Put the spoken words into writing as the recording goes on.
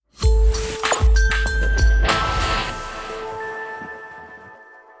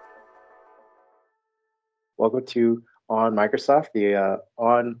Welcome to On Microsoft, the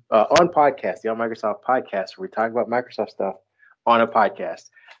on podcast, the On Microsoft podcast, where we talk about Microsoft stuff on a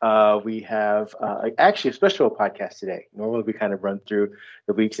podcast. We have actually a special podcast today. Normally, we kind of run through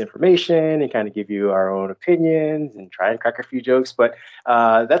the week's information and kind of give you our own opinions and try and crack a few jokes. But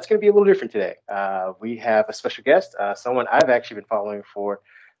that's going to be a little different today. We have a special guest, someone I've actually been following for,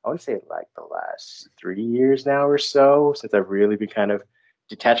 I want to say like the last 3 years now or so, since I've really been kind of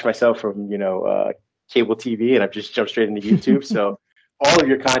detached myself from, cable TV, and I've just jumped straight into YouTube. So all of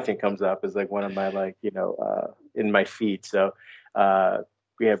your content comes up as like one of my in my feed. So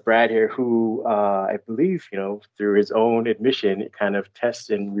we have Brad here, who I believe, through his own admission, kind of tests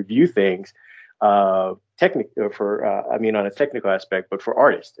and review things, on a technical aspect, but for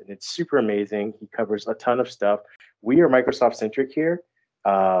artists, and it's super amazing. He covers a ton of stuff. We are Microsoft centric here,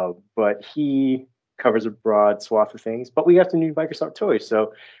 but he covers a broad swath of things. But we got some new Microsoft toys,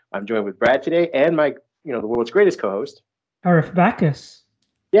 so I'm joined with Brad today, and my, the world's greatest co-host, Arif Bacchus.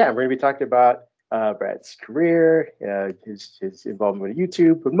 Yeah, we're going to be talking about Brad's career, his involvement with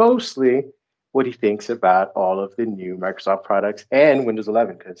YouTube, but mostly what he thinks about all of the new Microsoft products and Windows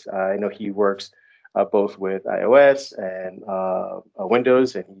 11, because I know he works both with iOS and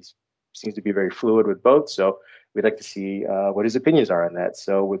Windows, and he seems to be very fluid with both. So we'd like to see what his opinions are on that.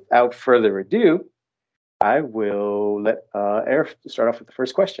 So without further ado, I will let Arif start off with the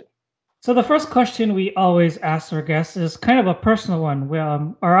first question. So the first question we always ask our guests is kind of a personal one.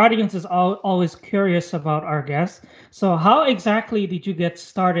 Our audience is always curious about our guests. So how exactly did you get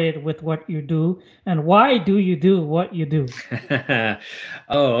started with what you do, and why do you do what you do?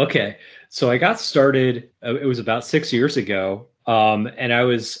 Oh, okay. So I got started, it was about 6 years ago. And I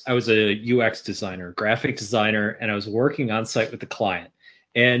was a UX designer, graphic designer, and I was working on site with the client.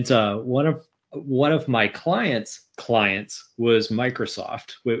 And one of my clients was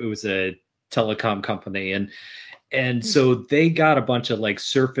Microsoft. It was a telecom company, and so they got a bunch of like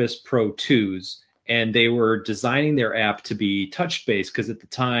Surface Pro 2s, and they were designing their app to be touch-based because at the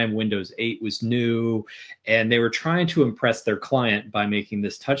time Windows 8 was new, and they were trying to impress their client by making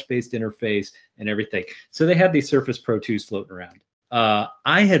this touch-based interface and everything. So they had these Surface Pro 2s floating around.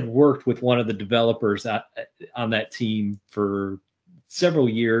 I had worked with one of the developers on that team for several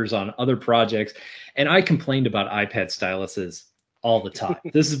years on other projects, and I complained about iPad styluses all the time.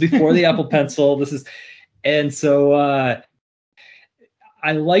 This is before the Apple Pencil. And so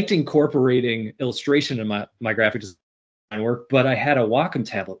I liked incorporating illustration in my graphic design work, but I had a Wacom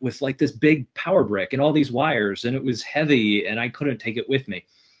tablet with like this big power brick and all these wires, and it was heavy, and I couldn't take it with me.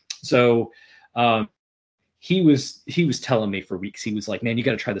 So he was telling me for weeks, he was like, man, you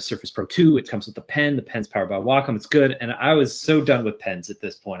got to try the Surface Pro 2. It comes with a pen. The pen's powered by Wacom. It's good. And I was so done with pens at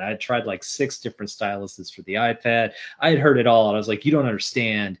this point. I had tried like 6 different styluses for the iPad. I had heard it all. And I was like, you don't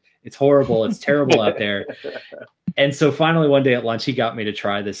understand. It's horrible. It's terrible out there. And so finally one day at lunch, he got me to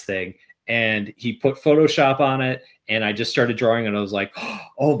try this thing. And he put Photoshop on it. And I just started drawing. And I was like,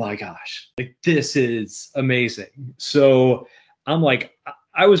 oh my gosh, like this is amazing. So I'm like,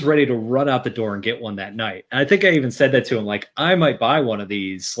 I was ready to run out the door and get one that night. And I think I even said that to him, like, I might buy one of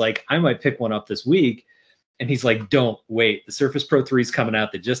these. Like, I might pick one up this week. And he's like, don't wait. The Surface Pro 3 is coming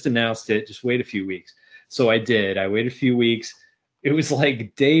out. They just announced it. Just wait a few weeks. So I did. I waited a few weeks. It was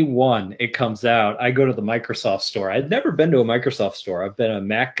like day one it comes out. I go to the Microsoft store. I'd never been to a Microsoft store. I've been a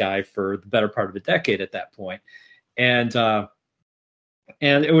Mac guy for the better part of a decade at that point. And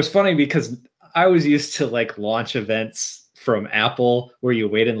it was funny because I was used to like launch events from Apple where you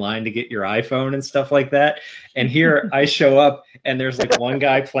wait in line to get your iPhone and stuff like that. And here I show up and there's like one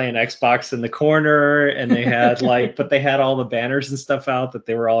guy playing Xbox in the corner, and they had but they had all the banners and stuff out that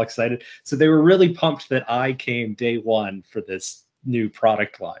they were all excited. So they were really pumped that I came day one for this new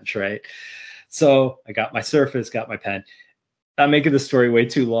product launch, right? So I got my Surface, got my pen. I'm making the story way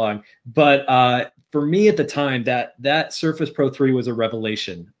too long, but for me at the time, that Surface Pro 3 was a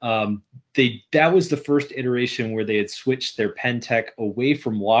revelation. That was the first iteration where they had switched their pen tech away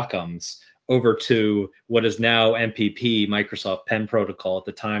from Wacom's over to what is now MPP, Microsoft Pen Protocol. At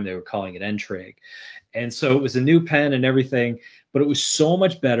the time, they were calling it N-Trig. And so it was a new pen and everything, but it was so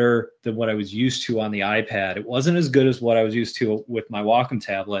much better than what I was used to on the iPad. It wasn't as good as what I was used to with my Wacom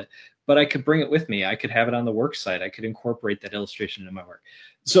tablet, but I could bring it with me. I could have it on the work site. I could incorporate that illustration in my work.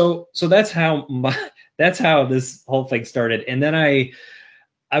 So that's how this whole thing started. And then I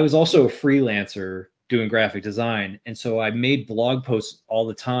was also a freelancer doing graphic design. And so I made blog posts all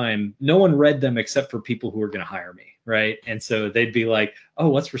the time. No one read them except for people who were going to hire me, right? And so they'd be like, oh,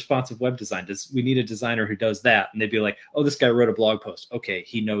 what's responsive web design? We need a designer who does that? And they'd be like, oh, this guy wrote a blog post. Okay,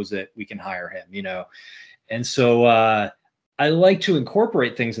 he knows it. We can hire him, And so I like to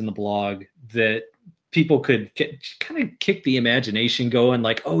incorporate things in the blog that people could kind of kick the imagination going,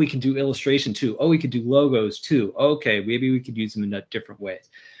 like, oh, we can do illustration too. Oh, we could do logos too. Okay, maybe we could use them in different ways.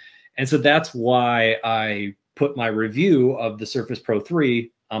 And so that's why I put my review of the Surface Pro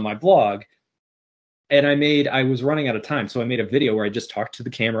 3 on my blog. And I was running out of time. So I made a video where I just talked to the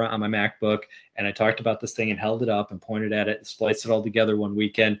camera on my MacBook, and I talked about this thing and held it up and pointed at it and spliced it all together one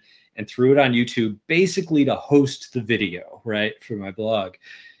weekend and threw it on YouTube, basically to host the video, right, for my blog.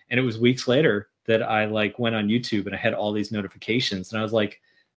 And it was weeks later that I went on YouTube and I had all these notifications, and I was like,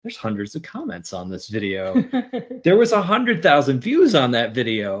 there's hundreds of comments on this video. There was 100,000 views on that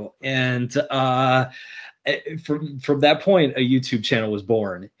video. And from that point, a YouTube channel was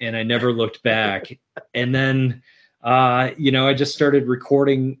born, and I never looked back. And then, I just started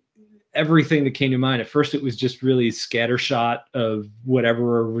recording everything that came to mind. At first, it was just really scattershot of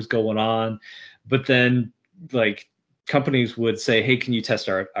whatever was going on. But then, companies would say, hey, can you test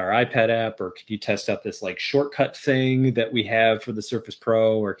our iPad app, or can you test out this shortcut thing that we have for the Surface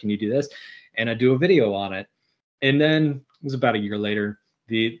Pro, or can you do this? And I do a video on it. And then it was about a year later,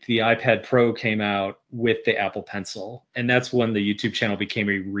 the iPad Pro came out with the Apple Pencil. And that's when the YouTube channel became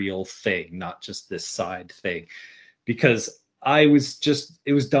a real thing, not just this side thing, because it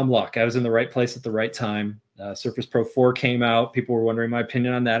was dumb luck. I was in the right place at the right time. Surface Pro 4 came out. People were wondering my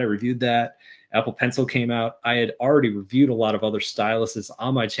opinion on that. I reviewed that. Apple Pencil came out. I had already reviewed a lot of other styluses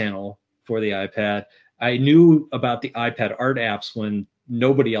on my channel for the iPad. I knew about the iPad art apps when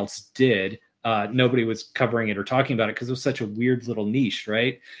nobody else did. Nobody was covering it or talking about it because it was such a weird little niche,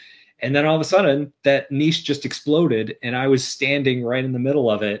 right? And then all of a sudden, that niche just exploded, and I was standing right in the middle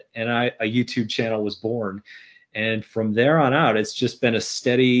of it, and a YouTube channel was born. And from there on out, it's just been a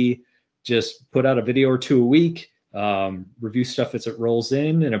steady, just put out a video or two a week, review stuff as it rolls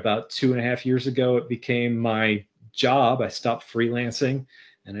in. And about 2.5 years ago, it became my job. I stopped freelancing,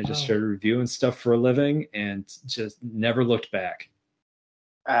 and I just started reviewing stuff for a living, and just never looked back.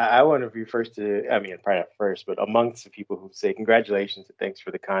 I want to be first to, probably not first, but amongst the people who say congratulations and thanks for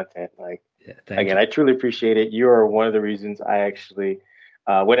the content. Again, I truly appreciate it. You are one of the reasons I actually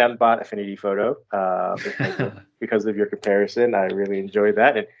went out and bought Affinity Photo because of your comparison. I really enjoyed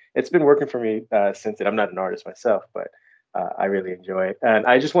that. And it's been working for me since then. I'm not an artist myself, but I really enjoy it. And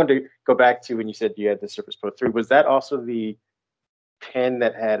I just wanted to go back to when you said you had the Surface Pro 3. Was that also the pen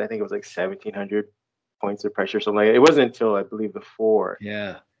that had, I think it was 1,700 points of pressure, something like that? It wasn't until I believe the 4.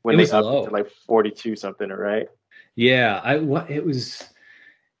 Yeah. When they upped it to 42 something, right? Yeah. It was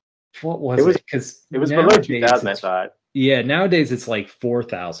because it was below 2,000, I thought. Yeah, nowadays it's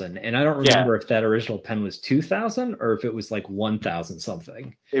 4,000, and I don't remember if that original pen was 2,000 or if it was 1,000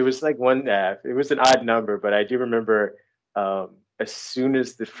 something. It was it was an odd number, but I do remember as soon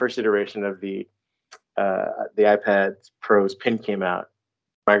as the first iteration of the iPad Pro's pen came out,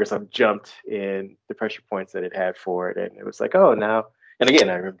 Microsoft jumped in the pressure points that it had for it, and it was oh, now. And again,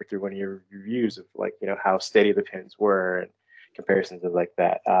 I remember through one of your reviews of how steady the pens were and comparisons of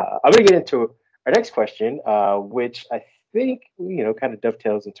that. I'm going to get into our next question, which I think kind of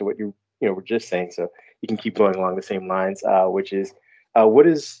dovetails into what you were just saying, so you can keep going along the same lines. Which is, what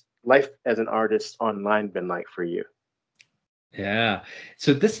has life as an artist online been like for you? Yeah,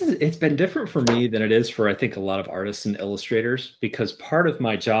 so it's been different for me than it is for, I think, a lot of artists and illustrators, because part of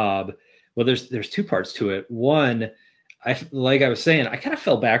my job, well, there's two parts to it. One, I was saying, I kind of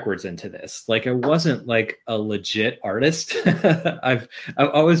fell backwards into this. I wasn't a legit artist. I've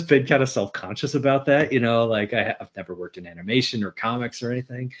always been kind of self-conscious about that. I've never worked in animation or comics or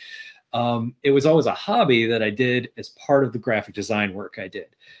anything. It was always a hobby that I did as part of the graphic design work I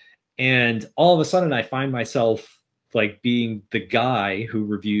did. And all of a sudden I find myself being the guy who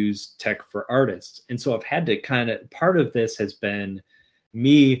reviews tech for artists. And so I've had to part of this has been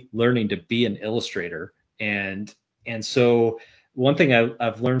me learning to be an illustrator. And so one thing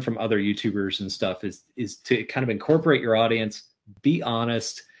I've learned from other YouTubers and stuff is to kind of incorporate your audience, be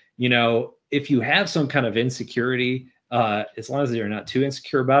honest. If you have some kind of insecurity, as long as you're not too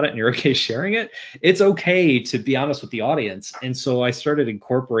insecure about it and you're okay sharing it, it's okay to be honest with the audience. And so I started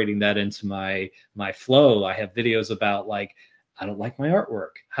incorporating that into my flow. I have videos about I don't like my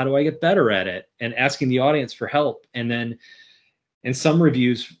artwork. How do I get better at it? And asking the audience for help. And then in some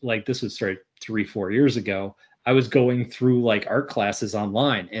reviews, this was 3-4 years ago, I was going through art classes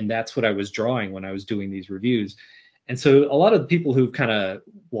online, and that's what I was drawing when I was doing these reviews. And so a lot of the people who've kind of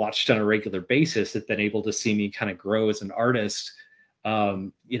watched on a regular basis have been able to see me kind of grow as an artist,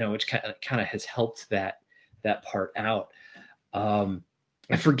 which kind of has helped that part out.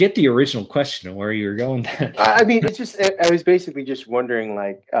 I forget the original question and where you were going then. It's just, I was basically just wondering,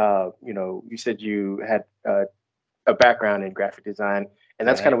 you said you had a a background in graphic design, and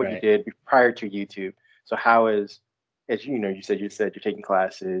that's kind of what you did prior to YouTube. So how is, as you said you're taking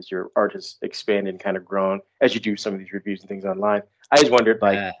classes, your art has expanded and kind of grown as you do some of these reviews and things online. I just wondered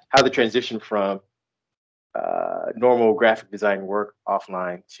how the transition from normal graphic design work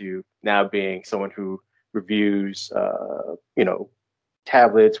offline to now being someone who reviews,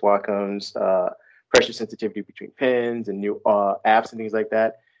 tablets, Wacom's, pressure sensitivity between pens and new apps and things like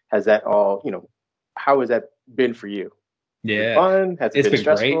that. Has that all, how has that been for you? Yeah. Fun? Has it been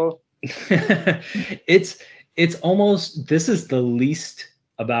stressful? Great. It's almost, this is the least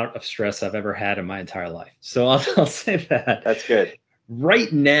amount of stress I've ever had in my entire life. So I'll say that. That's good.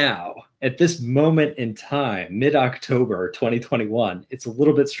 Right now, at this moment in time, mid-October 2021, it's a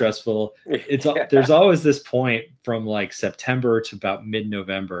little bit stressful. There's always this point from like September to about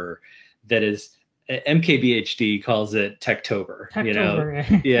mid-November that is, MKBHD calls it Techtober,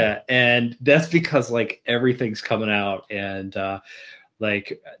 Yeah. And that's because like everything's coming out, and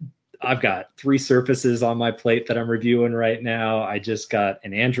like I've got 3 Surfaces on my plate that I'm reviewing right now. I just got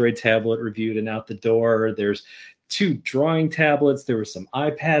an Android tablet reviewed and out the door. There's 2 drawing tablets. There were some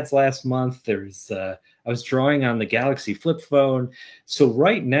iPads last month. I was drawing on the Galaxy flip phone. So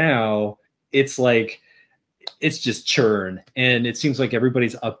right now it's like, it's just churn, and it seems like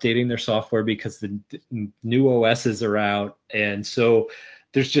everybody's updating their software because the new OSs are out. And so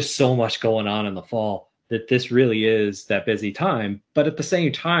there's just so much going on in the fall that this really is that busy time. But at the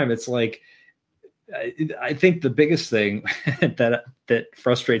same time, it's like, I think the biggest thing that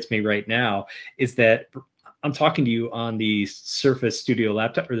frustrates me right now is that I'm talking to you on the Surface Studio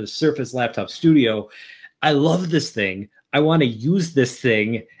laptop, or the Surface Laptop Studio. I love this thing. I want to use this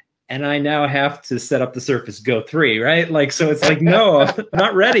thing, and I now have to set up the Surface Go 3, right? Like, so it's like, no, I'm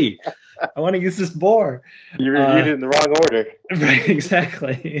not ready. I want to use this more. You reviewed it in the wrong order. Right,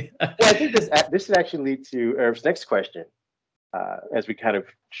 exactly. Well, I think this should actually lead to Irv's next question. As we kind of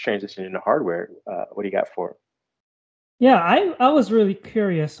transition into hardware, what do you got for him? Yeah, I was really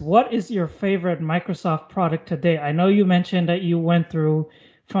curious. What is your favorite Microsoft product today? I know you mentioned that you went through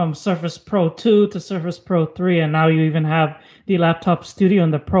from Surface Pro 2 to Surface Pro 3, and now you even have the Laptop Studio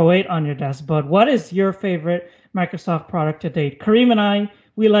and the Pro 8 on your desk. But what is your favorite Microsoft product to date? Kareem and I,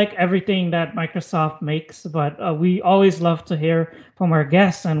 we like everything that Microsoft makes, but we always love to hear from our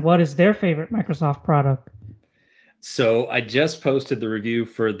guests and what is their favorite Microsoft product. So I just posted the review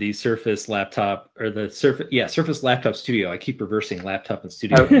for the Surface laptop, or the Surface Laptop Studio. I keep reversing laptop and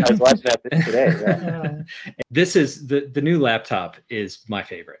studio. I was watching that today. Yeah. This is the new laptop is my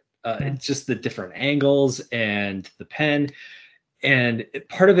favorite. It's just the different angles and the pen, and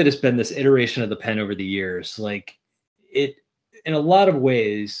part of it has been this iteration of the pen over the years. Like it, in a lot of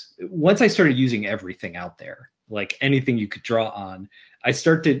ways, once I started using everything out there, like anything you could draw on, I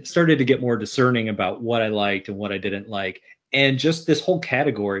started to get more discerning about what I liked and what I didn't like. And just this whole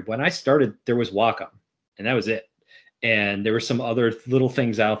category, when I started, there was Wacom, and that was it. And there were some other little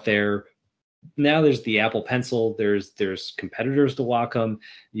things out there. Now there's the Apple Pencil. There's competitors to Wacom.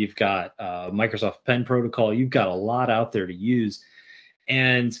 You've got Microsoft Pen Protocol. You've got a lot out there to use.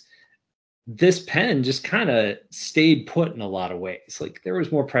 And this pen just kind of stayed put in a lot of ways. Like there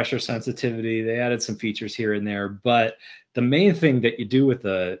was more pressure sensitivity. They added some features here and there, but the main thing that you do with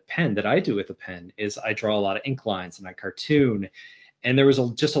a pen, that I do with a pen, is I draw a lot of ink lines and I cartoon. And there was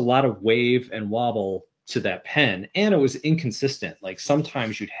just a lot of wave and wobble to that pen, and it was inconsistent. Like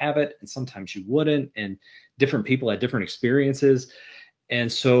sometimes you'd have it and sometimes you wouldn't, and different people had different experiences. And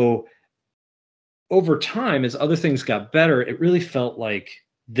so over time, as other things got better, it really felt like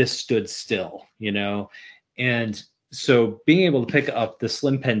this stood still, And so being able to pick up the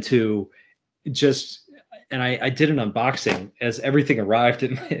Slim Pen 2, and I did an unboxing as everything arrived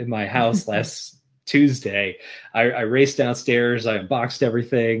in my house last Tuesday. I raced downstairs, I unboxed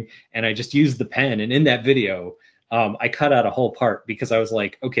everything, and I just used the pen. And in that video, I cut out a whole part because I was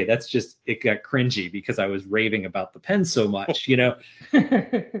like, okay, it got cringy because I was raving about the pen so much,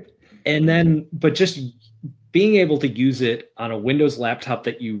 And then, but just being able to use it on a Windows laptop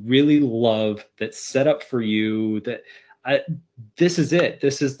that you really love, that's set up for you, this is it.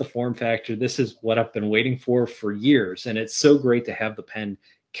 This is the form factor. This is what I've been waiting for years. And it's so great to have the pen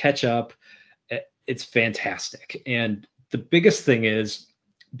catch up. It's fantastic. And the biggest thing is,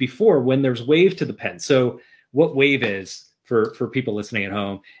 before, when there's wave to the pen. So what wave is, for people listening at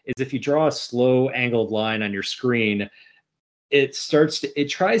home, is if you draw a slow angled line on your screen, it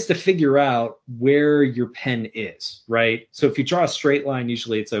tries to figure out where your pen is, right? So if you draw a straight line,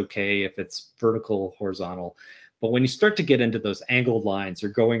 usually it's okay if it's vertical, horizontal. But when you start to get into those angled lines or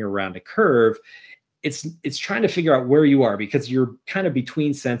going around a curve, it's trying to figure out where you are, because you're kind of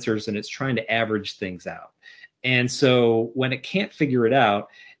between sensors and it's trying to average things out. And so when it can't figure it out,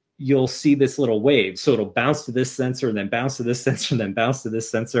 you'll see this little wave. So it'll bounce to this sensor and then bounce to this sensor and then bounce to this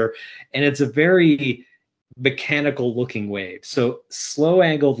sensor. And it's a very mechanical looking wave. So slow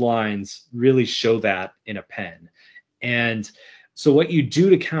angled lines really show that in a pen. And so what you do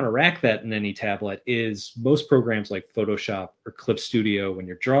to counteract that in any tablet is most programs like Photoshop or Clip Studio, when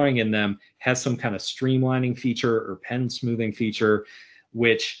you're drawing in them, has some kind of streamlining feature or pen smoothing feature,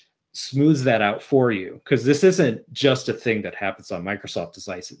 which smooths that out for you. Because this isn't just a thing that happens on Microsoft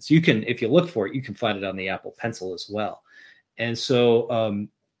devices. You can, if you look for it, you can find it on the Apple Pencil as well. And so,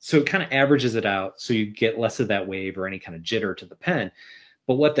 so it kind of averages it out, so you get less of that wave or any kind of jitter to the pen.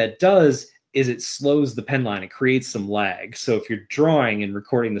 But what that does is it slows the pen line. It creates some lag. So if you're drawing and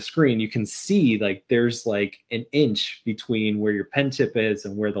recording the screen, you can see like there's like an inch between where your pen tip is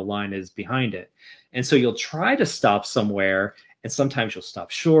and where the line is behind it. And so you'll try to stop somewhere, and sometimes you'll stop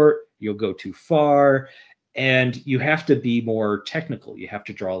short, you'll go too far, and you have to be more technical. You have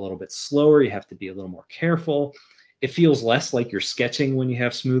to draw a little bit slower. You have to be a little more careful. It feels less like you're sketching when you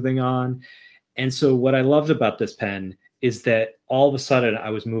have smoothing on. And so what I loved about this pen is that all of a sudden I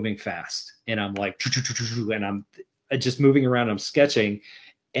was moving fast, and I'm like, and I'm just moving around, I'm sketching.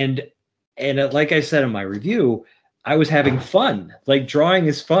 And like I said in my review, I was having fun. Like, drawing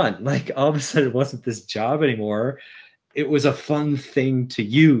is fun. Like, all of a sudden it wasn't this job anymore. It was a fun thing to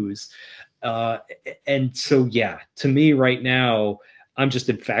use. And so, yeah, to me right now, I'm just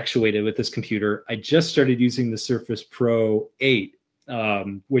infatuated with this computer. I just started using the Surface Pro 8,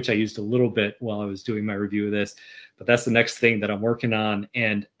 which I used a little bit while I was doing my review of this, but that's the next thing that I'm working on.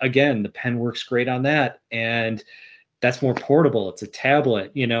 And again, the pen works great on that. And that's more portable. It's a tablet.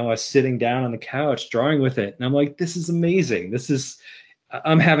 You know, I was sitting down on the couch drawing with it, and I'm like, this is amazing.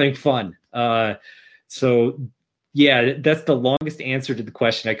 I'm having fun. So yeah, that's the longest answer to the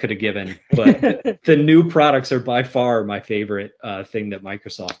question I could have given. But the new products are by far my favorite thing that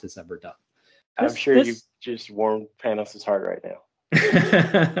Microsoft has ever done. I'm sure you just warmed Panos' heart right now.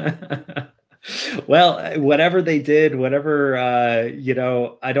 Well, whatever they did, whatever, I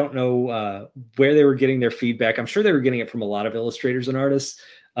don't know where they were getting their feedback. I'm sure they were getting it from a lot of illustrators and artists,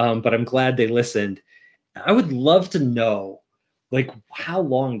 but I'm glad they listened. I would love to know, like, how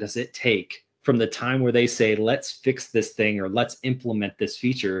long does it take from the time where they say, let's fix this thing or let's implement this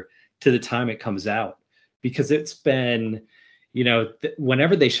feature, to the time it comes out? Because it's been,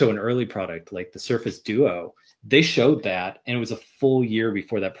 whenever they show an early product like the Surface Duo, they showed that, and it was a full year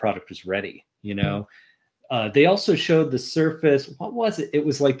before that product was ready. They also showed the Surface. What was it? It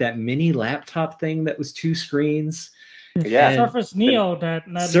was like that mini laptop thing that was 2 screens. Yeah, Surface Neo.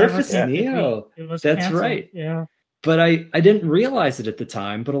 Surface Neo. That's canceled. Right. Yeah. But I didn't realize it at the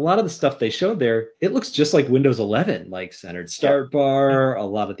time. But a lot of the stuff they showed there, it looks just like Windows 11, like centered start bar, a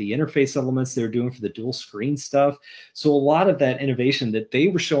lot of the interface elements they were doing for the dual screen stuff. So a lot of that innovation that they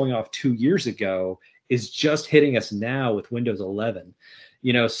were showing off 2 years ago is just hitting us now with Windows 11.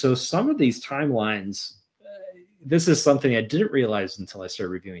 So some of these timelines, this is something I didn't realize until I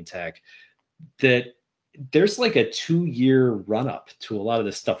started reviewing tech, that there's like a 2-year run up to a lot of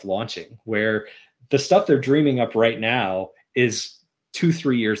this stuff launching, where the stuff they're dreaming up right now is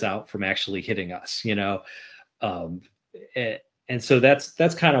 2-3 years out from actually hitting us, and so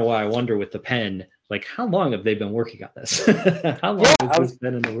that's kind of why I wonder with the pen, like, how long have they been working on this? How long has this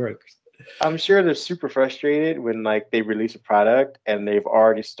been in the works? I'm sure they're super frustrated when they release a product and they've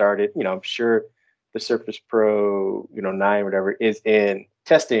already started. I'm sure the Surface Pro, 9, whatever, is in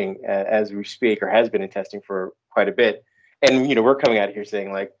testing as we speak, or has been in testing for quite a bit. And we're coming out here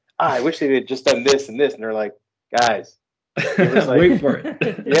saying I wish they had just done this and this, and they're like, guys, wait for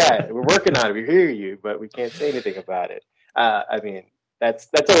it. Yeah, we're working on it. We hear you, but we can't say anything about it. I mean, that's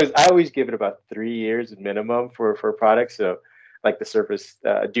always, I always give it about 3 years minimum for a product. So, like the Surface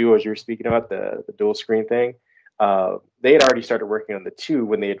Duo, as you were speaking about, the dual screen thing, they had already started working on the 2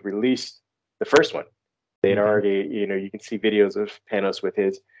 when they had released the first one. They had already, you can see videos of Panos with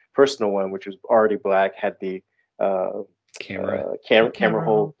his personal one, which was already black, had the camera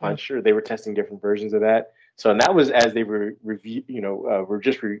hole puncher. They were testing different versions of that. So, and that was as they were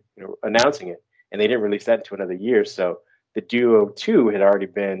announcing it, and they didn't release that until another year. So the Duo 2 had already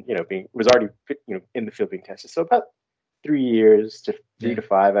been, was already, in the field being tested. So about 3 years to 3 to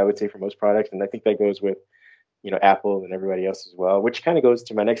 5, I would say, for most products. And I think that goes with, Apple and everybody else as well, which kind of goes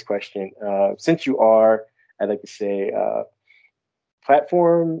to my next question. Since you are, I'd like to say,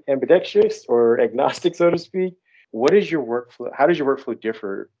 platform ambidextrous or agnostic, so to speak, what is your workflow? How does your workflow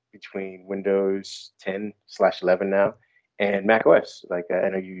differ between Windows 10/11 now and Mac OS? I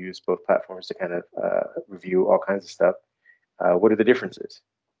know you use both platforms to kind of review all kinds of stuff. What are the differences?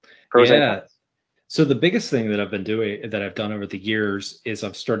 Pros and cons? So the biggest thing that I've done over the years is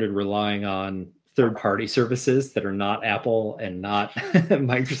I've started relying on third-party services that are not Apple and not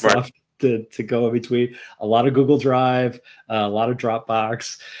Microsoft to go in between. A lot of Google Drive, a lot of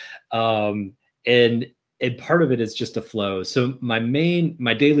Dropbox, and part of it is just a flow. So my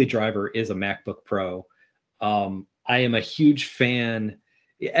daily driver is a MacBook Pro. I am a huge fan.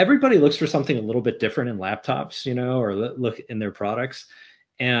 Everybody looks for something a little bit different in laptops, or look in their products.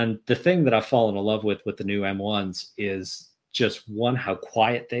 And the thing that I've fallen in love with the new M1s is just one, how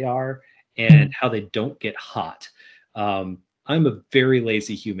quiet they are and how they don't get hot. I'm a very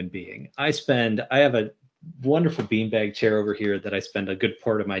lazy human being. I have a wonderful beanbag chair over here that I spend a good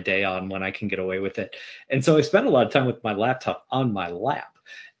part of my day on when I can get away with it. And so I spend a lot of time with my laptop on my lap.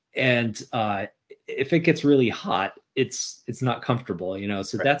 And if it gets really hot, it's not comfortable,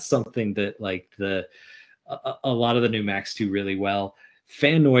 So that's something that a lot of the new Macs do really well.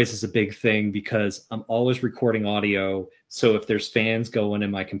 Fan noise is a big thing because I'm always recording audio. So if there's fans going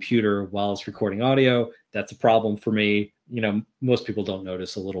in my computer while it's recording audio, that's a problem for me. Most people don't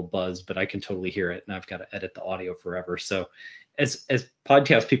notice a little buzz, but I can totally hear it, and I've got to edit the audio forever. So as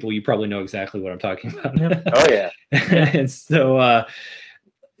podcast people, you probably know exactly what I'm talking about. Yep. Oh yeah. And so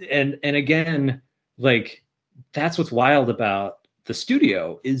and again, that's what's wild about the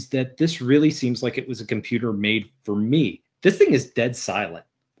studio is that this really seems like it was a computer made for me. This thing is dead silent.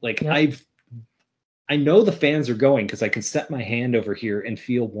 Yep. I know the fans are going because I can set my hand over here and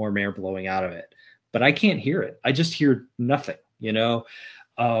feel warm air blowing out of it, but I can't hear it. I just hear nothing,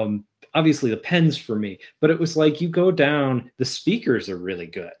 obviously the pen's for me, but it was you go down, the speakers are really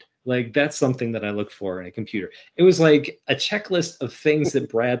good. That's something that I look for in a computer. It was like a checklist of things that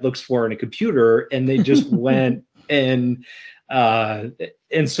Brad looks for in a computer, and they just went and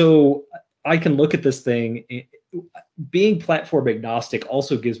so I can look at this thing. Being platform agnostic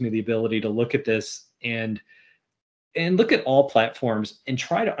also gives me the ability to look at this and look at all platforms and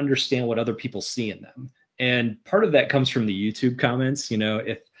try to understand what other people see in them. And part of that comes from the YouTube comments.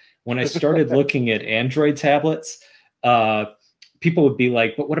 When I started looking at Android tablets, people would be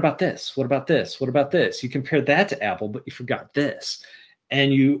like, but what about this? What about this? What about this? You compare that to Apple, but you forgot this.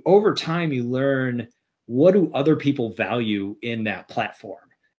 And over time, you learn, what do other people value in that platform?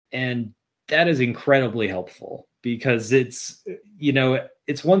 And that is incredibly helpful because it's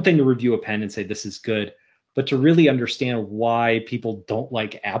one thing to review a pen and say, this is good, but to really understand why people don't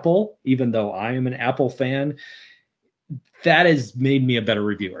like Apple, even though I am an Apple fan, that has made me a better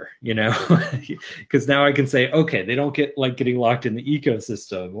reviewer, because now I can say, okay, they don't get getting locked in the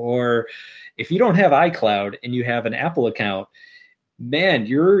ecosystem. Or if you don't have iCloud and you have an Apple account, man,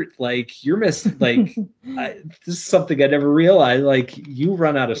 you're missing, this is something I never realized. You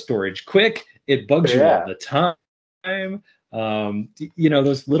run out of storage quick. It bugs you all the time.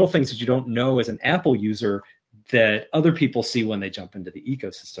 Those little things that you don't know as an Apple user that other people see when they jump into the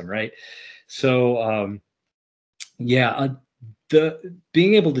ecosystem. Right. So, the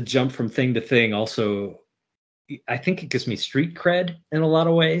being able to jump from thing to thing also, I think it gives me street cred in a lot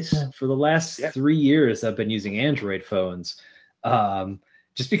of ways. Yeah. For the last 3 years, I've been using Android phones,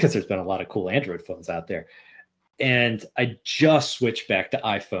 just because there's been a lot of cool Android phones out there. And I just switched back to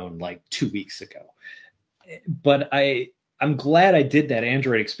iPhone 2 weeks ago. But I'm glad I did that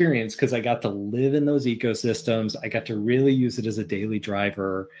Android experience because I got to live in those ecosystems. I got to really use it as a daily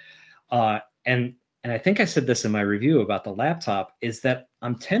driver. And I think I said this in my review about the laptop, is that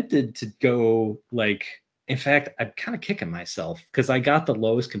I'm tempted to go in fact, I'm kind of kicking myself because I got the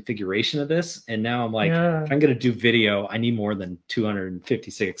lowest configuration of this. And now I'm if I'm going to do video, I need more than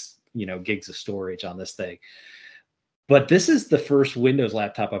 256, gigs of storage on this thing. But this is the first Windows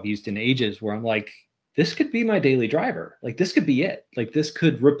laptop I've used in ages where I'm this could be my daily driver. This could be it. This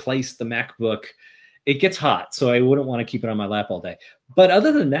could replace the MacBook. It gets hot, so I wouldn't want to keep it on my lap all day. But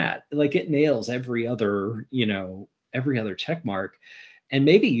other than that, it nails every other check mark. And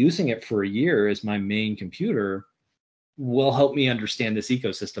maybe using it for a year as my main computer will help me understand this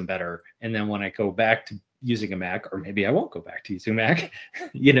ecosystem better. And then when I go back to using a Mac, or maybe I won't go back to using a Mac,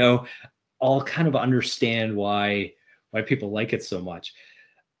 I'll kind of understand why people like it so much.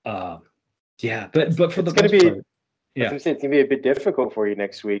 But for the most part, it's going to be a bit difficult for you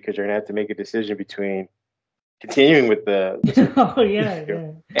next week because you're going to have to make a decision between continuing with the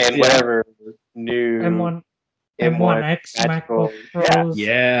and whatever new M1X MacBook Pros.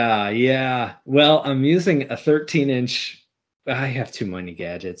 Yeah. Well, I'm using a 13-inch. I have too many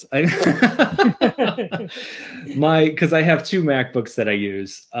gadgets. Because I have two MacBooks that I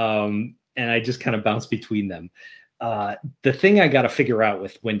use, and I just kind of bounce between them. the thing I got to figure out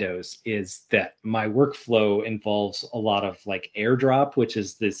with Windows is that my workflow involves a lot of like AirDrop, which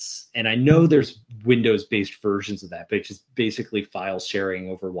is this, and I know there's Windows-based versions of that, but it's just basically file sharing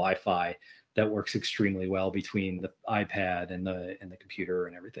over Wi-Fi that works extremely well between the iPad and the computer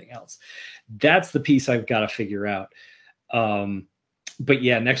and everything else. That's the piece I've got to figure out. But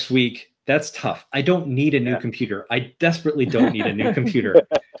yeah, next week, that's tough. I don't need a new computer. I desperately don't need a new computer,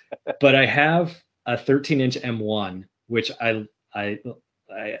 but I have a 13-inch M1, which I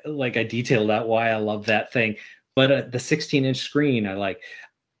like. I detailed out why I love that thing, but the 16-inch screen I like.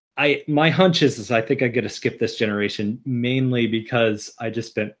 My hunch is I think I'm going to skip this generation mainly because I just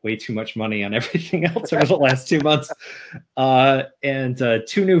spent way too much money on everything else over the last 2 months, and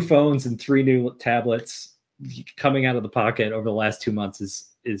 2 new phones and 3 new tablets coming out of the pocket over the last 2 months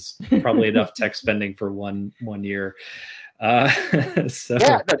is probably enough tech spending for one year. So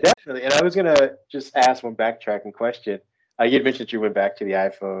yeah, no, definitely. And I was gonna just ask one backtracking question. You had mentioned you went back to the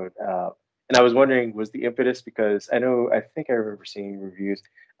iPhone, and I was wondering, was the impetus because I think I remember seeing reviews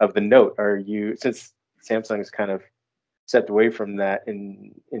of the Note. Are you, since Samsung has kind of stepped away from that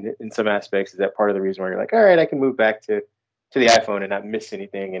in some aspects, is that part of the reason why you're like, all right, I can move back to the iPhone and not miss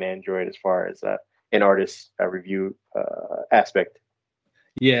anything in Android as far as an artist review aspect?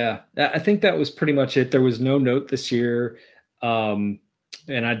 Yeah, I think that was pretty much it. There was no Note this year. And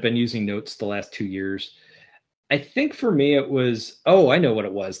I'd been using Notes the last 2 years. I think for me it was, I know what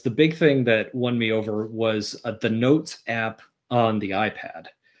it was. The big thing that won me over was the Notes app on the iPad.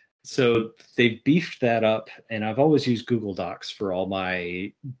 So they beefed that up, and I've always used Google Docs for all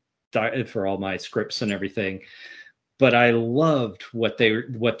my scripts and everything. But I loved what they're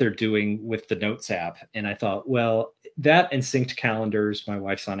doing with the Notes app, and I thought, well, that and synced calendars. My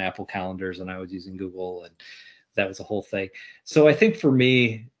wife's on Apple calendars, and I was using Google, and that was a whole thing. So I think for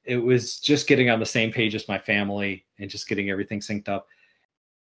me, it was just getting on the same page as my family and just getting everything synced up.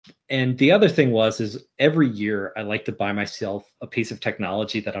 And the other thing is every year I like to buy myself a piece of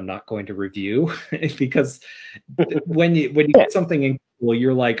technology that I'm not going to review because when you get something in Google,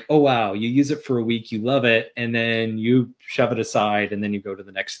 you're like, oh, wow, you use it for a week, you love it. And then you shove it aside and then you go to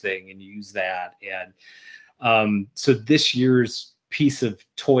the next thing and you use that. And so this year's piece of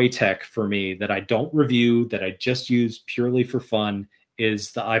toy tech for me that I don't review, that I just use purely for fun,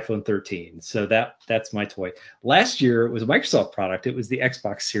 is the iPhone 13. So that's my toy. Last year it was a Microsoft product. It was the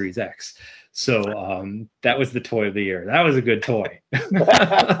Xbox Series X. So that was the toy of the year. That was a good toy.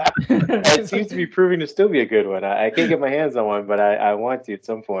 It seems to be proving to still be a good one. I can't get my hands on one, but I want to at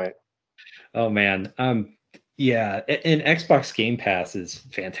some point. Oh man. Yeah. And Xbox Game Pass is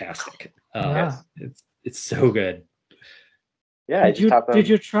fantastic. It's so good. Yeah. Did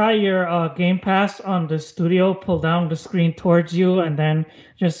you try your Game Pass on the studio? Pull down the screen towards you and then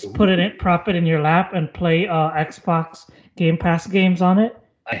just prop it in your lap and play Xbox Game Pass games on it?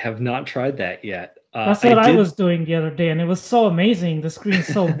 I have not tried that yet. That's what I was doing the other day, and it was so amazing. The screen's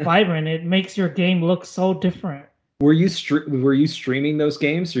so vibrant; it makes your game look so different. Were you streaming those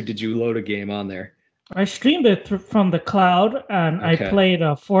games, or did you load a game on there? I streamed it from the cloud, and I played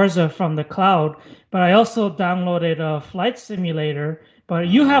Forza from the cloud. But I also downloaded a Flight Simulator. But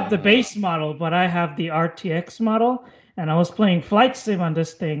you have the base model, but I have the RTX model. And I was playing Flight Sim on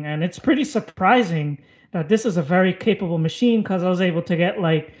this thing. And it's pretty surprising that this is a very capable machine because I was able to get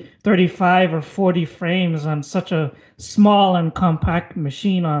like 35 or 40 frames on such a small and compact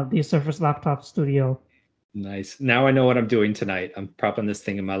machine on the Surface Laptop Studio. Nice. Now I know what I'm doing tonight. I'm propping this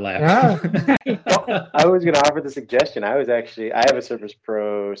thing in my lap. Yeah. I was going to offer the suggestion. I have a Surface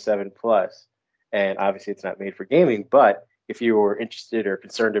Pro 7 Plus, and obviously it's not made for gaming, but if you were interested or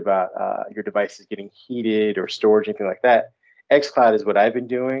concerned about your devices getting heated or storage, anything like that, xCloud is what I've been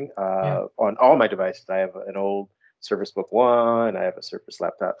doing on all my devices. I have an old Surface Book 1. I have a Surface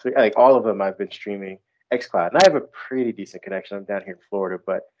Laptop 3. Like all of them, I've been streaming xCloud. And I have a pretty decent connection. I'm down here in Florida,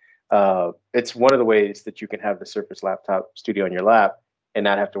 but it's one of the ways that you can have the Surface Laptop Studio on your lap and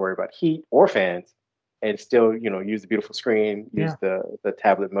not have to worry about heat or fans, and still, use the beautiful screen, use the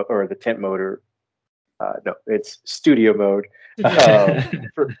tablet or the tent mode. No, it's studio mode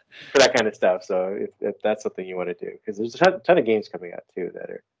for that kind of stuff. So if that's something you want to do, because there's a ton of games coming out too that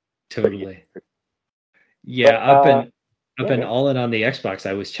are totally. I've been all in on the Xbox.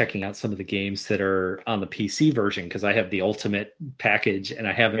 I was checking out some of the games that are on the PC version because I have the Ultimate package and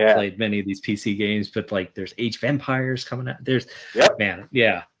I haven't played many of these PC games. But like, there's Age of Empires coming out. There's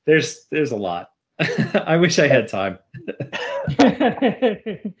a lot. I wish I had time.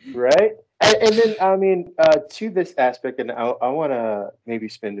 Right. And then, to this aspect, and I want to maybe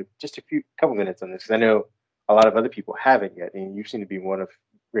spend just a couple minutes on this because I know a lot of other people haven't yet, and you seem to be one of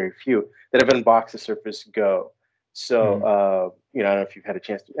very few that have unboxed the Surface Go. So, I don't know if you've had a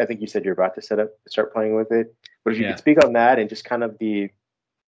chance. I think you said you're about to start playing with it. But if you could speak on that and just kind of the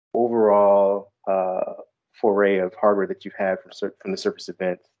overall foray of hardware that you've had from the Surface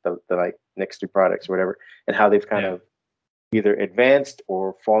event, the like next two products or whatever, and how they've kind of either advanced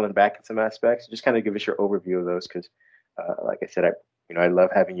or fallen back in some aspects. Just kind of give us your overview of those, because, like I said, I love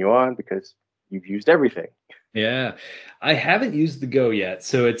having you on because you've used everything. Yeah, I haven't used the Go yet,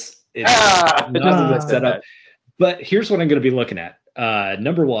 so it's not set up. But here's what I'm going to be looking at.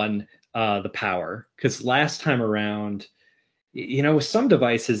 Number one, the power, because last time around, with some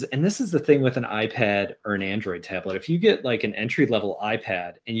devices, and this is the thing with an iPad or an Android tablet, if you get like an entry-level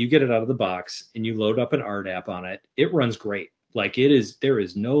iPad and you get it out of the box and you load up an art app on it, it runs great. Like there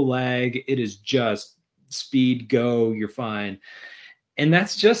is no lag. It is just speed, go, you're fine. And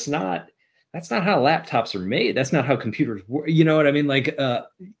that's not how laptops are made. That's not how computers work. You know what I mean? Like,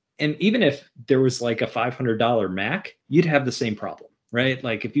 and even if there was like a $500 Mac, you'd have the same problem. Right?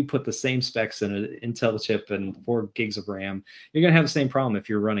 Like if you put the same specs in an Intel chip and 4 gigs of RAM, you're going to have the same problem if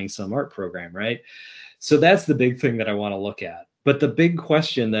you're running some art program, right? So that's the big thing that I want to look at. But the big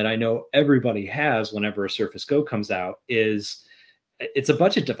question that I know everybody has whenever a Surface Go comes out is it's a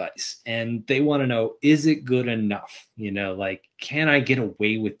budget device and they want to know, is it good enough? Like, can I get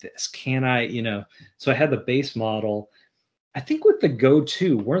away with this? Can I, so I had the base model. I think with the Go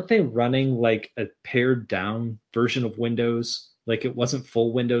 2, weren't they running like a pared down version of Windows? Like it wasn't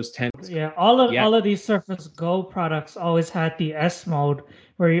full Windows 10. Yeah, all of these Surface Go products always had the S mode,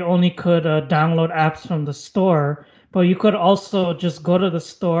 where you only could download apps from the store, but you could also just go to the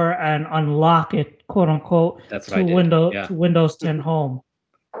store and unlock it, quote unquote, to Windows 10 Home.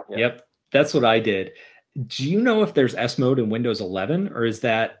 Yep, that's what I did. Do you know if there's S mode in Windows 11, or is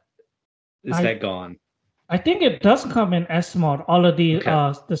that gone? I think it does come in S mode. All of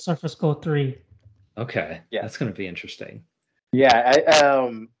the Surface Go 3. Okay, that's going to be interesting. Yeah,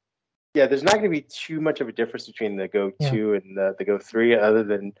 there's not going to be too much of a difference between the Go 2 and the Go 3, other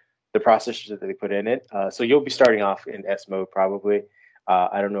than the processors that they put in it. So you'll be starting off in S mode probably.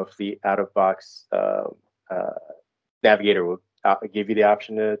 I don't know if the out-of-box navigator will give you the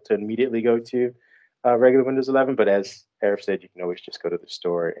option to immediately go to regular Windows 11, but as Arif said, you can always just go to the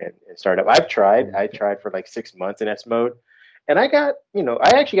store and start up. I tried for like 6 months in S mode. And I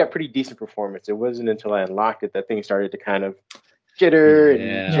actually got pretty decent performance. It wasn't until I unlocked it that things started to kind of jitter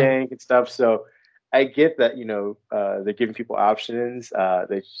and jank and stuff. So I get that, they're giving people options. I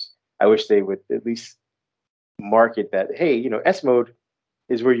wish they would at least market that, hey, S mode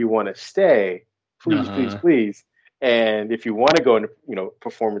is where you want to stay. Please, please, please. And if you want to go into,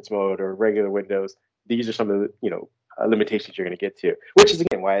 performance mode or regular Windows, these are some of the, limitations you're going to get to, which is,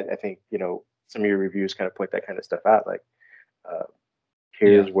 again, why I think, some of your reviews kind of point that kind of stuff out. Like,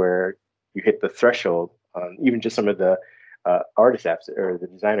 here's where you hit the threshold on even just some of the artist apps or the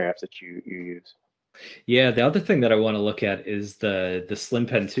designer apps that you use. Yeah, the other thing that I want to look at is the Slim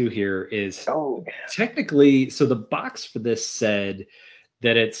Pen 2 here is technically, so the box for this said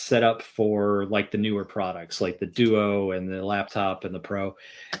that it's set up for like the newer products, like the Duo and the laptop and the Pro,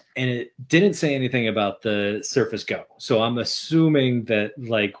 and it didn't say anything about the Surface Go. So I'm assuming that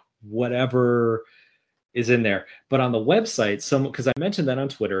like whatever is in there. But on the website, because I mentioned that on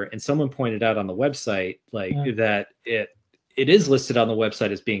Twitter, and someone pointed out on the website that it is listed on the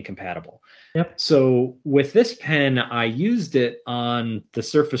website as being compatible. Yep. So with this pen, I used it on the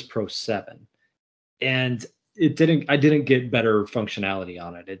Surface Pro 7, and I didn't get better functionality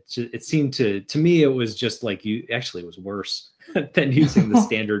on it. It seemed to me, it was just like it was worse than using the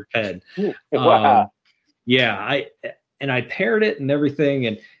standard pen. Wow. I paired it and everything,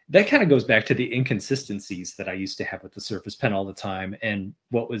 and that kind of goes back to the inconsistencies that I used to have with the Surface Pen all the time. And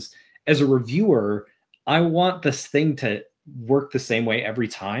as a reviewer, I want this thing to work the same way every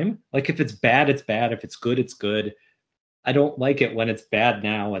time. Like if it's bad, it's bad. If it's good, it's good. I don't like it when it's bad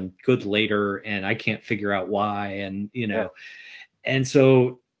now and good later, and I can't figure out why. And, and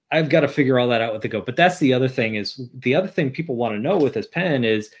so I've got to figure all that out with the Go. But that's the other thing people want to know with this pen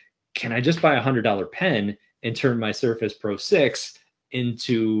is, can I just buy $100 pen and turn my Surface Pro 6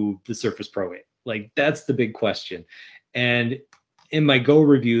 into the Surface Pro 8? Like, that's the big question. And in my Go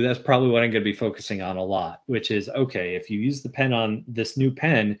review, that's probably what I'm going to be focusing on a lot, which is, okay, if you use the pen on this new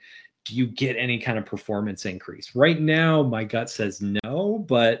pen, do you get any kind of performance increase? Right now, my gut says no,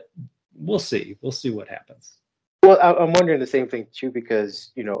 but we'll see. We'll see what happens. Well, I'm wondering the same thing too,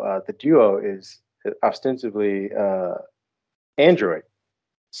 because, the Duo is ostensibly Android.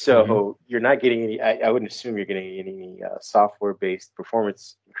 So you're not getting any, I wouldn't assume you're getting any software-based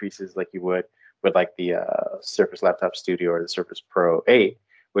performance increases like you would with like the Surface Laptop Studio or the Surface Pro 8,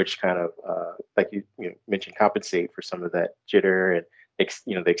 which kind of like you mentioned, compensate for some of that jitter, and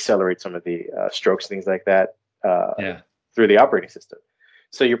they accelerate some of the strokes and things like that through the operating system.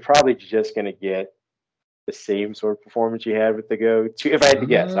 So you're probably just going to get the same sort of performance you had with the Go 2. If I had to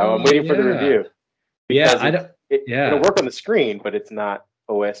guess, I'm waiting for the review. It'll work on the screen, but it's not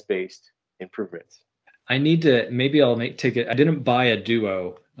OS based improvements. I need to, maybe I'll take it. I didn't buy a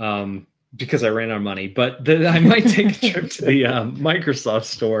Duo because I ran out of money, but I might take a trip to the Microsoft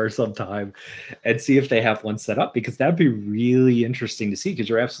store sometime and see if they have one set up, because that'd be really interesting to see, because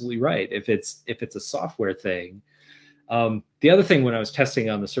you're absolutely right. If it's a software thing. The other thing, when I was testing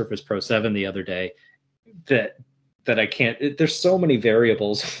on the Surface Pro 7 the other day, that I can't, there's so many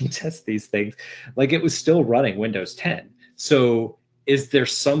variables when you test these things. Like, it was still running Windows 10. So is there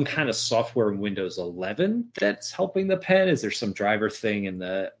some kind of software in Windows 11 that's helping the pen? Is there some driver thing in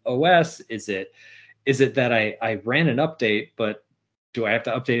the OS? Is it that I ran an update, but do I have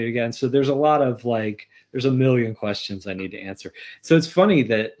to update it again? So there's a lot of there's a million questions I need to answer. So it's funny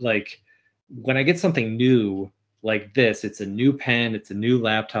that when I get something new like this, it's a new pen, it's a new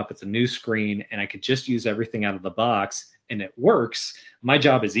laptop, it's a new screen, and I could just use everything out of the box and it works. My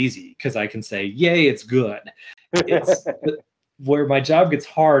job is easy because I can say, yay, it's good. It's where my job gets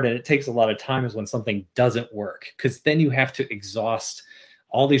hard and it takes a lot of time is when something doesn't work, because then you have to exhaust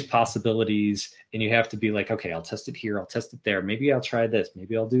all these possibilities and you have to be like, okay, I'll test it here, I'll test it there, maybe I'll try this,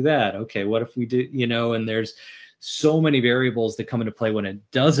 maybe I'll do that. Okay, what if we do, and there's so many variables that come into play when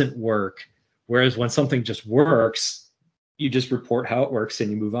it doesn't work. Whereas when something just works, you just report how it works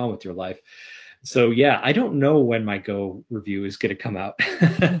and you move on with your life. So yeah, I don't know when my Go review is going to come out,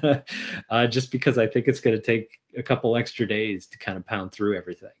 just because I think it's going to take a couple extra days to kind of pound through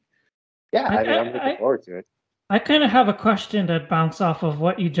everything. Yeah, I'm looking forward to it. I kind of have a question that bounces off of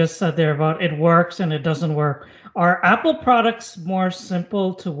what you just said there about it works and it doesn't work. Are Apple products more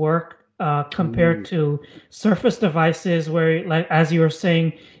simple to work compared to Surface devices, where, like as you were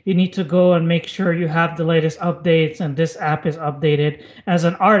saying, you need to go and make sure you have the latest updates and this app is updated? As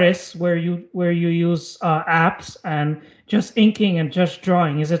an artist, where you use apps and just inking and just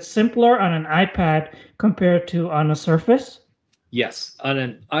drawing, is it simpler on an iPad compared to on a Surface? Yes, on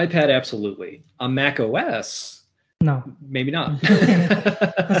an iPad, absolutely. On Mac OS, no, maybe not.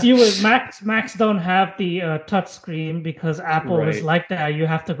 Because Macs don't have the touch screen, because Apple is like that. You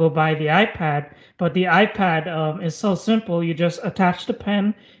have to go buy the iPad, but the iPad is so simple. You just attach the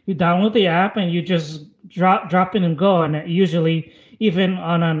pen, you download the app, and you just drop in and go. And usually, even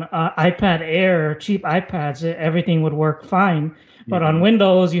on an iPad Air or cheap iPads, everything would work fine. But on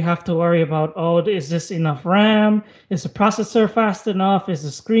Windows, you have to worry about, is this enough RAM? Is the processor fast enough? Is the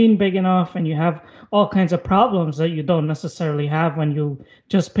screen big enough? And you have all kinds of problems that you don't necessarily have when you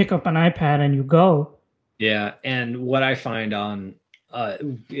just pick up an iPad and you go. Yeah, and what I find on at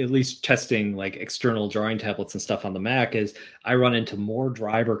least testing like external drawing tablets and stuff on the Mac is I run into more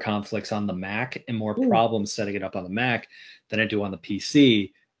driver conflicts on the Mac and more problems setting it up on the Mac than I do on the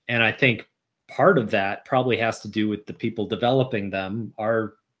PC. And I think part of that probably has to do with the people developing them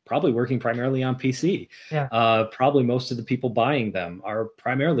are probably working primarily on PC. Yeah. Probably most of the people buying them are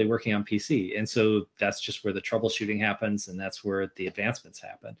primarily working on PC. And so that's just where the troubleshooting happens, and that's where the advancements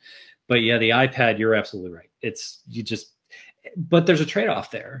happen. But yeah, the iPad, you're absolutely right. But there's a trade-off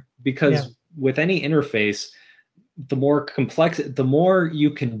there, because with any interface, the more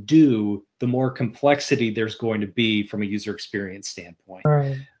you can do, the more complexity there's going to be from a user experience standpoint.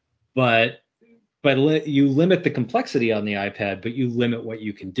 Right. But you limit the complexity on the iPad, but you limit what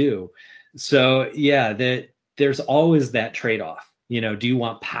you can do. So yeah, there's always that trade-off. Do you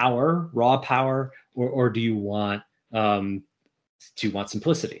want power, raw power, or do you want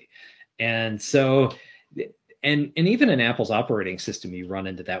simplicity? And so, and even in Apple's operating system, you run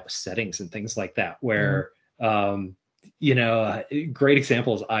into that with settings and things like that, where a great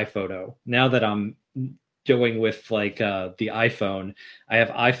example is iPhoto. Now that I'm going with the iPhone, I have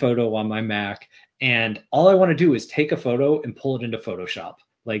iPhoto on my Mac, and all I want to do is take a photo and pull it into Photoshop.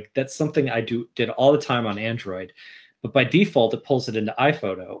 Like, that's something I did all the time on Android, but by default it pulls it into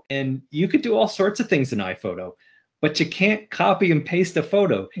iPhoto. And you could do all sorts of things in iPhoto, but you can't copy and paste a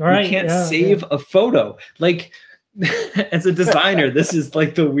photo. Right, you can't save a photo. Like, as a designer, this is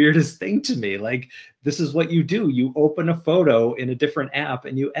like the weirdest thing to me. Like, this is what you do. You open a photo in a different app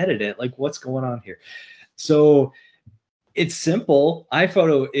and you edit it. Like, what's going on here? So it's simple.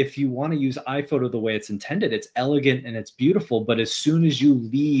 iPhoto, if you want to use iPhoto the way it's intended, it's elegant and it's beautiful. But as soon as you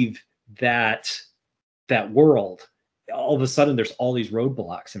leave that world, all of a sudden there's all these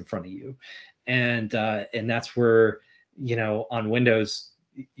roadblocks in front of you. And that's where, on Windows,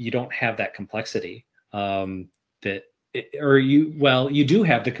 you don't have that complexity that you do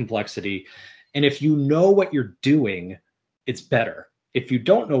have the complexity. And if you know what you're doing, it's better. If you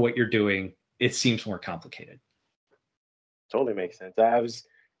don't know what you're doing, it seems more complicated. Totally makes sense.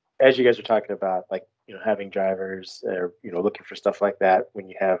 As you guys were talking about, like, having drivers or, looking for stuff like that when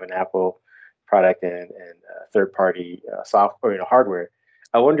you have an Apple product and third party software, hardware.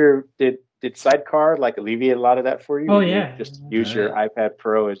 I wonder, did Sidecar like alleviate a lot of that for you? Oh yeah. Just use your iPad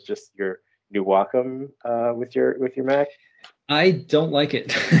Pro as just your new Wacom with your Mac. I don't like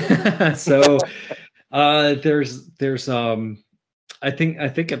it. So there's I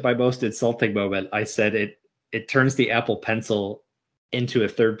think at my most insulting moment, I said it turns the Apple Pencil into a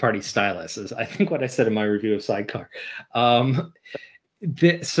third-party stylus, is I think what I said in my review of Sidecar.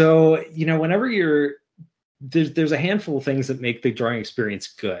 So whenever there's a handful of things that make the drawing experience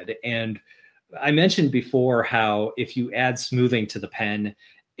good, and I mentioned before how if you add smoothing to the pen,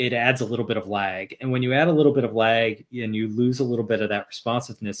 it adds a little bit of lag, and when you add a little bit of lag and you lose a little bit of that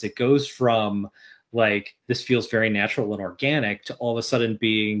responsiveness, it goes from like this feels very natural and organic to all of a sudden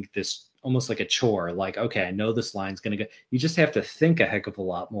being this almost like a chore. Like, okay, I know this line's going to go. You just have to think a heck of a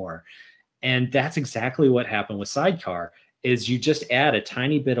lot more. And that's exactly what happened with Sidecar, is you just add a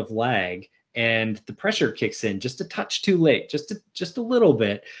tiny bit of lag and the pressure kicks in just a touch too late, just a little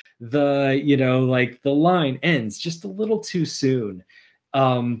bit. The line ends just a little too soon.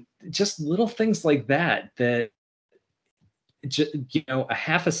 Just little things like that a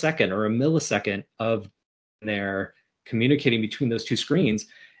half a second or a millisecond of there communicating between those two screens,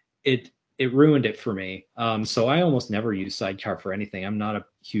 it ruined it for me. So I almost never use Sidecar for anything. I'm not a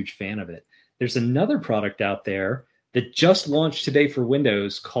huge fan of it. There's another product out there that just launched today for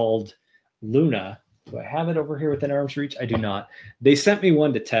Windows called Luna. Do I have it over here within arm's reach? I do not. They sent me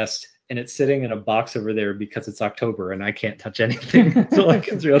one to test, and it's sitting in a box over there because it's October and I can't touch anything until I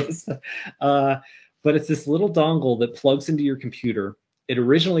can throw this stuff. But it's this little dongle that plugs into your computer. It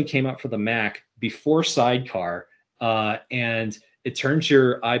originally came out for the Mac before Sidecar, and it turns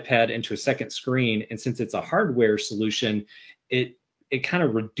your iPad into a second screen. And since it's a hardware solution, it kind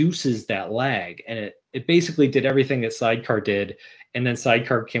of reduces that lag. And it basically did everything that Sidecar did. And then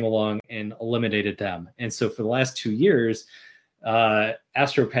Sidecar came along and eliminated them. And so for the last 2 years,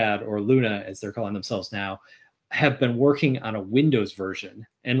 AstroPad, or Luna, as they're calling themselves now, have been working on a Windows version.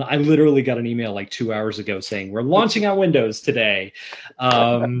 And I literally got an email like 2 hours ago saying, we're launching on Windows today.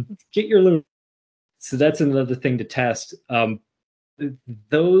 Get your Luna. So that's another thing to test.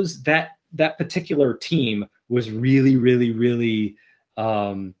 That particular team was really, really, really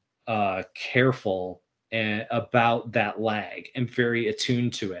careful about that lag and very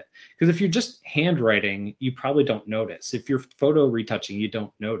attuned to it. Because if you're just handwriting, you probably don't notice. If you're photo retouching, you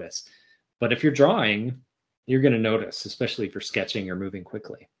don't notice. But if you're drawing, you're going to notice, especially if you're sketching or moving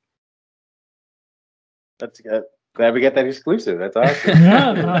quickly. That's good. Glad we got that exclusive. That's awesome.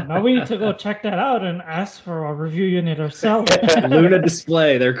 Now we need to go check that out and ask for a review unit ourselves. Luna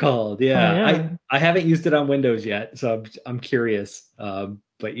Display, they're called. Yeah. Oh, yeah. I haven't used it on Windows yet, so I'm curious.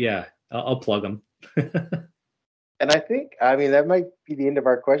 But yeah, I'll plug them. And I think, that might be the end of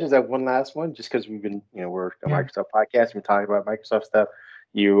our questions. I have one last one, just because we've been, we're a Microsoft podcast. We're talking about Microsoft stuff.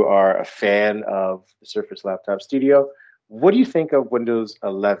 You are a fan of the Surface Laptop Studio. What do you think of Windows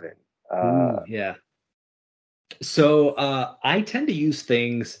 11? Yeah. So I tend to use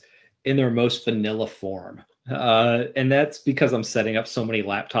things in their most vanilla form. And that's because I'm setting up so many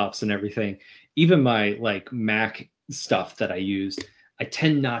laptops and everything. Even my like Mac stuff that I use, I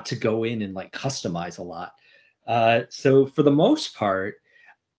tend not to go in and like customize a lot. So for the most part,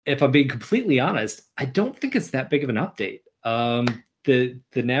 if I'm being completely honest, I don't think it's that big of an update. The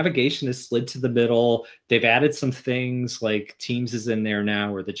navigation is slid to the middle. They've added some things like Teams is in there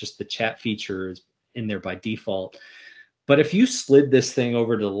now, or just the chat feature is in there by default. But if you slid this thing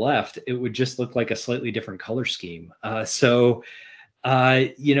over to the left, it would just look like a slightly different color scheme. So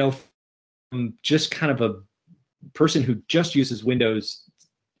just kind of a person who just uses Windows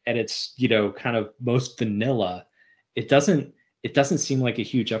at its, kind of most vanilla, it doesn't seem like a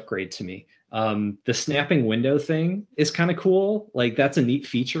huge upgrade to me. The snapping window thing is kind of cool. Like, that's a neat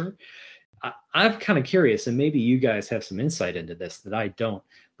feature. I'm kind of curious, and maybe you guys have some insight into this that I don't,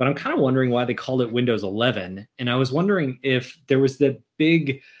 but I'm kind of wondering why they called it Windows 11. And I was wondering if there was the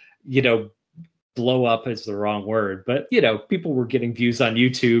big, blow up is the wrong word, but, people were getting views on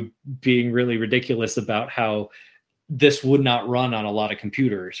YouTube being really ridiculous about how this would not run on a lot of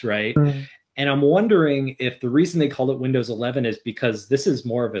computers, right? Mm-hmm. And I'm wondering if the reason they called it Windows 11 is because this is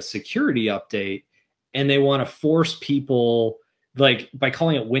more of a security update and they want to force people like by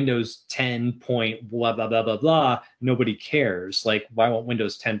calling it Windows 10 point blah blah blah blah blah, nobody cares. Like, why won't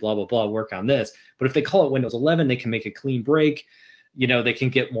Windows 10 blah blah blah work on this? But if they call it Windows 11, they can make a clean break. They can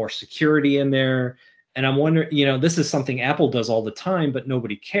get more security in there. And I'm wondering, this is something Apple does all the time, but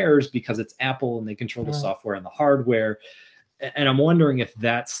nobody cares because it's Apple and they control the software and the hardware. And I'm wondering if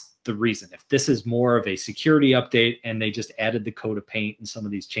that's the reason, if this is more of a security update and they just added the code of paint and some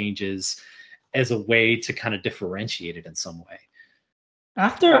of these changes as a way to kind of differentiate it in some way.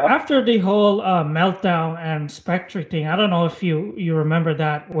 After the whole meltdown and Spectre thing, I don't know if you remember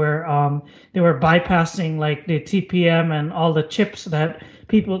that, where they were bypassing like the TPM and all the chips that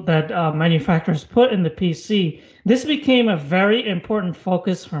manufacturers put in the PC. This became a very important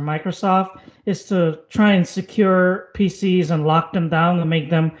focus for Microsoft, is to try and secure PCs and lock them down and make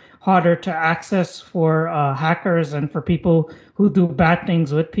them harder to access for hackers and for people who do bad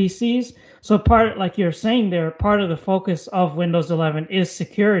things with PCs. So like you're saying there, part of the focus of Windows 11 is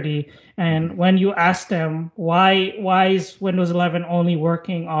security. And when you ask them why is Windows 11 only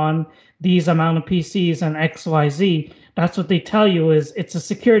working on these amount of PCs and XYZ, that's what they tell you is it's a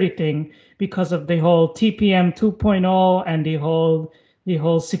security thing because of the whole TPM 2.0 and the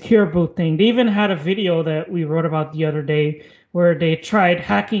whole secure boot thing. They even had a video that we wrote about the other day where they tried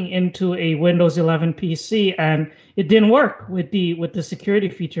hacking into a Windows 11 PC and it didn't work with the security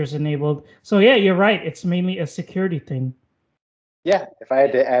features enabled. So yeah, you're right. It's mainly a security thing. Yeah, if I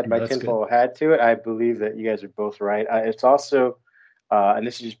had to add my tinfoil hat to it, I believe that you guys are both right. It's also, and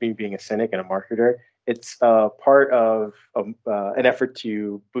this is just me being a cynic and a marketer, it's part of an effort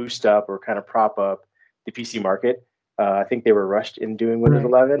to boost up or kind of prop up the PC market. I think they were rushed in doing Windows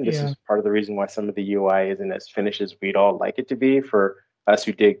 11. This is part of the reason why some of the UI isn't as finished as we'd all like it to be for us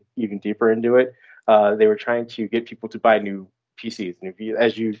who dig even deeper into it. They were trying to get people to buy new PCs. And if you,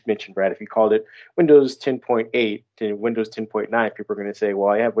 as you mentioned, Brad, if you called it Windows 10.8 to Windows 10.9, people are going to say,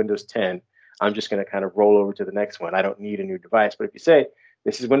 well, I have Windows 10. I'm just going to kind of roll over to the next one. I don't need a new device. But if you say,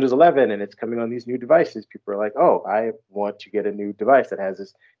 this is Windows 11 and it's coming on these new devices, people are like, oh, I want to get a new device that has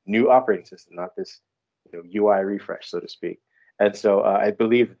this new operating system, not this UI refresh, so to speak. And so I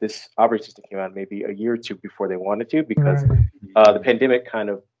believe this operating system came out maybe a year or two before they wanted to, because the pandemic kind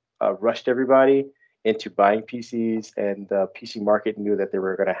of rushed everybody into buying PCs, and the PC market knew that they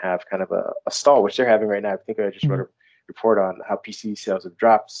were going to have kind of a stall, which they're having right now. I think I just wrote a report on how PC sales have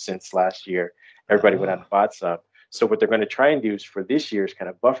dropped since last year. Everybody went out and bought some. So what they're going to try and do is for this year is kind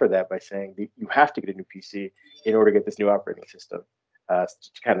of buffer that by saying that you have to get a new PC in order to get this new operating system. To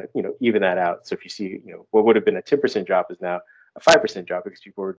kind of even that out. So if you see what would have been a 10% drop is now a 5% drop, because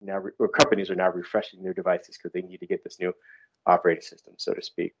people are now or companies are now refreshing their devices because they need to get this new operating system, so to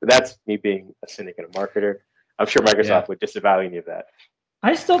speak. But that's me being a cynic and a marketer. I'm sure Microsoft would disavow any of that.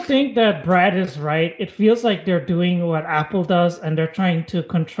 I still think that Brad is right. It feels like they're doing what Apple does, and they're trying to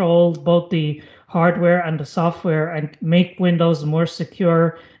control both the hardware and the software and make Windows more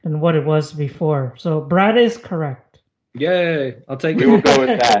secure than what it was before. So Brad is correct. Yay! I'll take it. We will go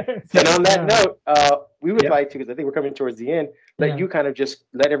with that. And on that note, we would like to, because I think we're coming towards the end, let you kind of just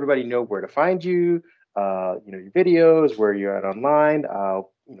let everybody know where to find you, your videos, where you're at online,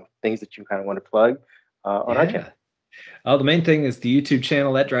 things that you kind of want to plug on our channel. The main thing is the YouTube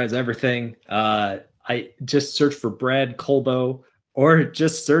channel. That drives everything. I just search for Brad Colbow, or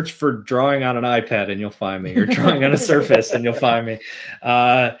just search for drawing on an iPad and you'll find me, or drawing on a Surface and you'll find me.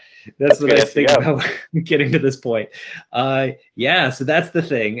 That's the nice thing about getting to this point. So that's the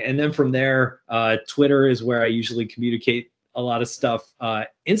thing. And then from there, Twitter is where I usually communicate a lot of stuff.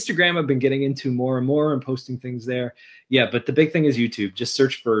 Instagram, I've been getting into more and more and posting things there. Yeah, but the big thing is YouTube. Just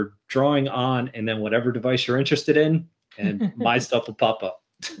search for drawing on, and then whatever device you're interested in, and my stuff will pop up.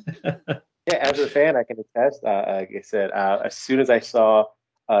 Yeah, as a fan, I can attest. Like I said, as soon as I saw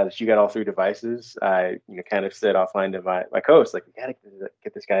that you got all three devices, I kind of said offline to my co-host, like, we gotta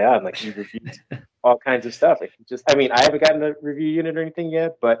get this guy on. Like, he reviews all kinds of stuff. Like, I haven't gotten a review unit or anything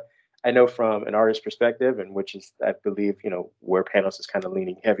yet, but I know from an artist perspective, and which is, I believe, where Panos is kind of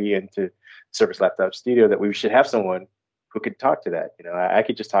leaning heavy into Surface Laptop Studio, that we should have someone who could talk to that. I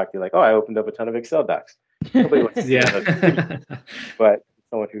could just talk to you like, oh, I opened up a ton of Excel docs. Nobody wants to see that. But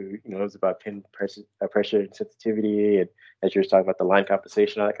someone who knows about pin pressure and sensitivity, and as you were talking about the line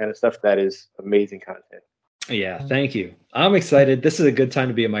compensation, all that kind of stuff, that is amazing content. Yeah, thank you. I'm excited. This is a good time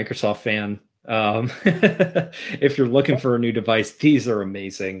to be a Microsoft fan. If you're looking for a new device, these are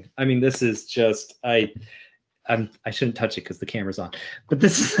amazing. I mean, this is just I shouldn't touch it because the camera's on, but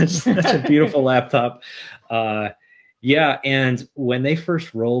this is such a beautiful laptop. Yeah, and when they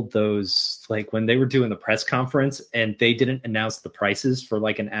first rolled those, like when they were doing the press conference and they didn't announce the prices for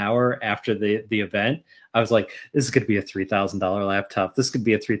like an hour after the event, I was like, this is going to be a $3,000 laptop. This could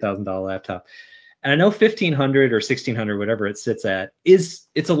be a $3,000 laptop. And I know 1,500 or 1,600, whatever it sits at, it's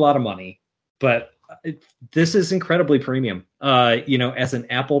a lot of money, but this is incredibly premium. As an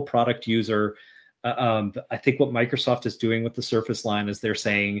Apple product user, I think what Microsoft is doing with the Surface line is they're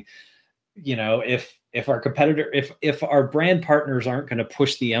saying, if our competitor, if our brand partners aren't going to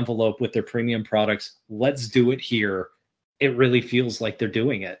push the envelope with their premium products, let's do it here. It really feels like they're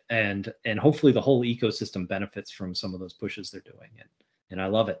doing it, and hopefully the whole ecosystem benefits from some of those pushes they're doing, and I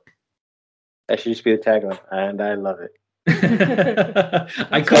love it. That should just be the tagline, and I love it.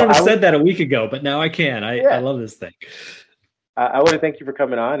 I couldn't have said that a week ago, but now I can. I love this thing. I want to thank you for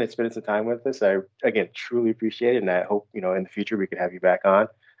coming on and spending some time with us. I, again, truly appreciate it, and I hope, in the future we could have you back on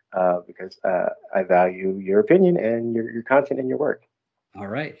because I value your opinion and your content and your work. All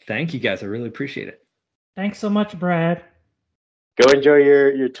right. Thank you, guys. I really appreciate it. Thanks so much, Brad. Go enjoy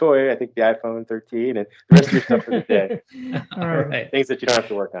your toy. I think the iPhone 13 and the rest of your stuff for the day. All right. Things that you don't have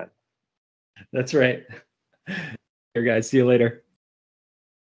to work on. That's right. Here, guys. See you later.